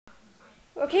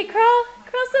Okay, crawl.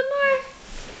 Crawl some more.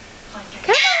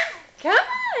 Come on. Come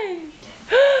on.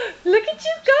 Look at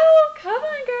you go. Come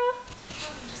on, girl.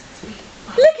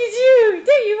 Look at you.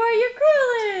 There you are. You're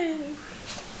crawling.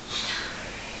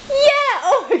 Yeah.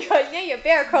 Oh my god. Now you're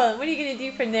bear crawling. What are you going to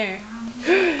do from there?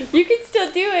 You can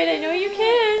still do it. I know you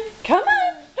can. Come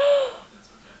on.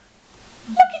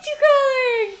 Look at you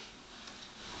crawling.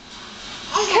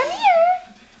 Come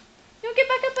here. Don't get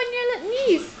back up on your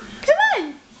knees. Come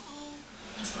on.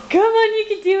 Come on, you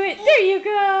can do it. There you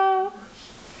go.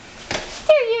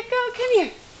 There you go. Come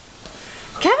here.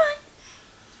 Come on.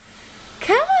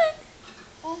 Come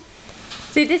on.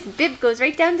 See, this bib goes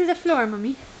right down to the floor,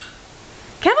 Mommy.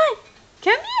 Come on.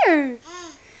 Come here.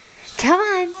 Come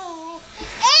on.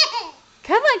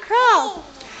 Come on, crawl.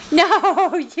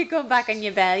 No, you're going back on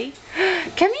your belly.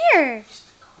 Come here.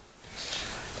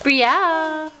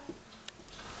 Brielle.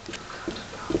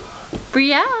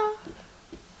 Brielle.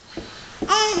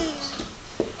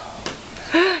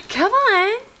 Come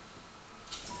on.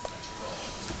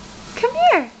 Come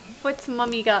here. What's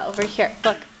Mommy got over here?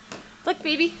 Look. Look,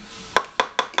 baby.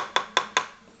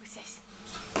 What's this?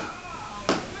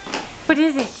 What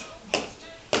is it?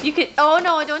 You could. Oh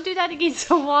no, don't do that against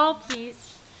the wall, please.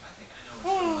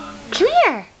 Come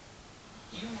here.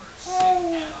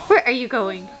 Where are you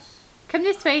going? Come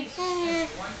this way.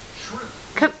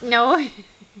 Come. No.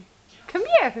 Come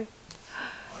here.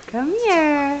 Come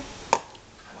here.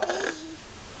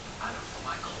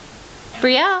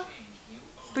 Brielle.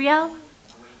 Brielle.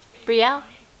 Brielle.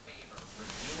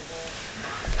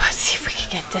 Let's see if we can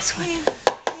get this one.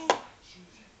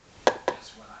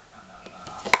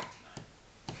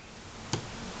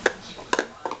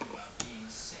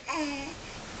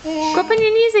 Go up on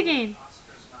your knees again.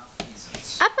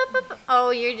 Up, up, up. Oh,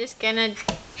 you're just gonna...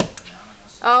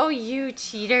 Oh, you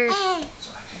cheater.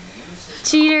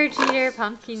 Cheater, cheater,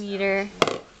 pumpkin eater.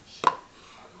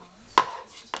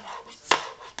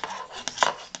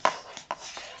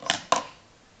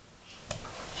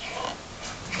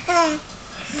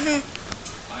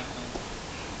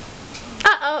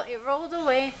 Uh-oh, it rolled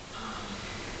away.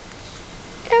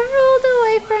 It rolled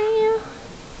away from you.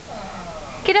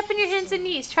 Get up on your hands and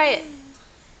knees. Try it.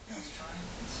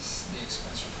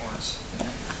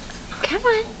 Come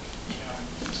on.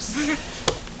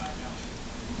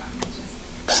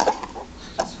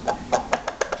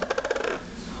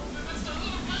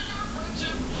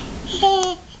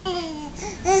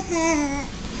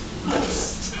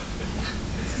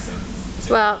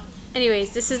 Well,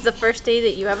 anyways, this is the first day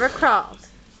that you ever crawled.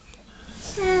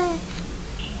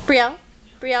 Brielle?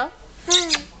 Brielle?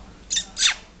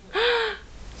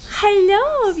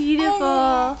 Hello,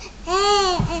 beautiful.